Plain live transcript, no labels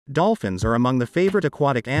Dolphins are among the favorite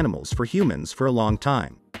aquatic animals for humans for a long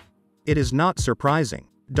time. It is not surprising.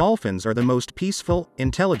 Dolphins are the most peaceful,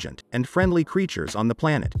 intelligent, and friendly creatures on the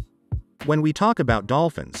planet. When we talk about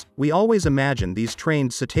dolphins, we always imagine these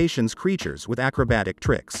trained cetaceans creatures with acrobatic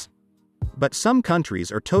tricks. But some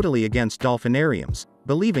countries are totally against dolphinariums,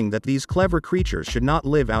 believing that these clever creatures should not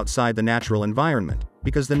live outside the natural environment,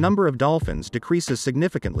 because the number of dolphins decreases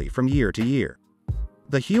significantly from year to year.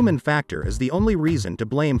 The human factor is the only reason to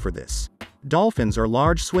blame for this. Dolphins are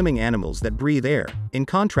large swimming animals that breathe air, in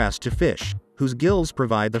contrast to fish, whose gills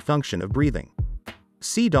provide the function of breathing.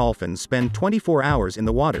 Sea dolphins spend 24 hours in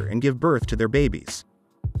the water and give birth to their babies.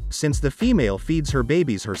 Since the female feeds her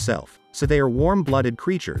babies herself, so they are warm-blooded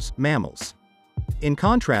creatures, mammals. In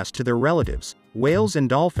contrast to their relatives, whales and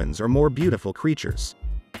dolphins are more beautiful creatures.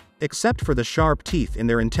 Except for the sharp teeth in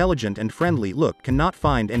their intelligent and friendly look cannot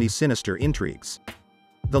find any sinister intrigues.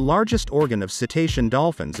 The largest organ of cetacean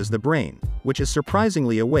dolphins is the brain, which is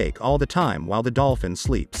surprisingly awake all the time while the dolphin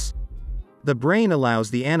sleeps. The brain allows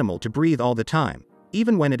the animal to breathe all the time,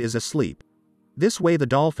 even when it is asleep. This way the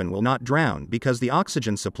dolphin will not drown because the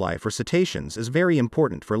oxygen supply for cetaceans is very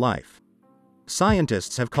important for life.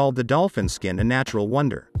 Scientists have called the dolphin skin a natural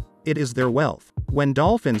wonder. It is their wealth. When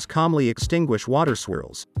dolphins calmly extinguish water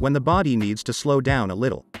swirls, when the body needs to slow down a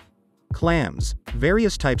little. Clams,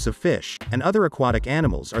 various types of fish, and other aquatic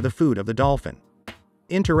animals are the food of the dolphin.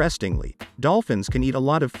 Interestingly, dolphins can eat a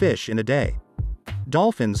lot of fish in a day.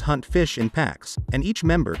 Dolphins hunt fish in packs, and each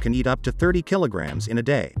member can eat up to 30 kilograms in a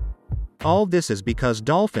day. All this is because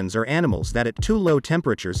dolphins are animals that at too low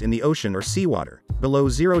temperatures in the ocean or seawater, below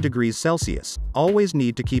 0 degrees Celsius, always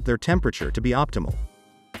need to keep their temperature to be optimal.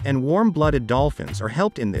 And warm-blooded dolphins are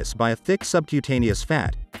helped in this by a thick subcutaneous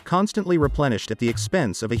fat, constantly replenished at the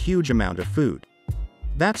expense of a huge amount of food.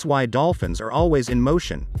 That's why dolphins are always in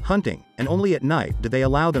motion, hunting, and only at night do they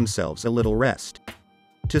allow themselves a little rest.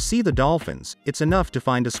 To see the dolphins, it's enough to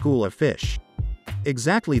find a school of fish.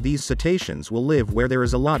 Exactly, these cetaceans will live where there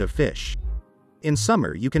is a lot of fish. In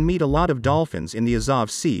summer you can meet a lot of dolphins in the Azov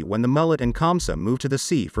Sea when the mullet and kamsa move to the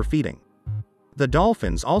sea for feeding. The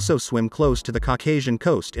dolphins also swim close to the Caucasian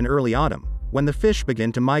coast in early autumn, when the fish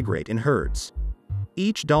begin to migrate in herds.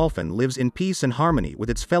 Each dolphin lives in peace and harmony with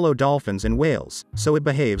its fellow dolphins and whales, so it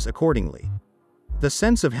behaves accordingly. The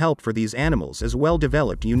sense of help for these animals is well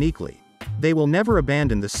developed uniquely. They will never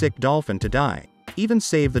abandon the sick dolphin to die, even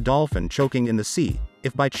save the dolphin choking in the sea,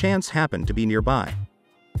 if by chance happen to be nearby.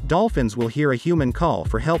 Dolphins will hear a human call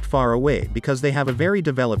for help far away because they have a very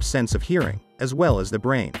developed sense of hearing, as well as the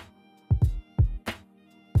brain.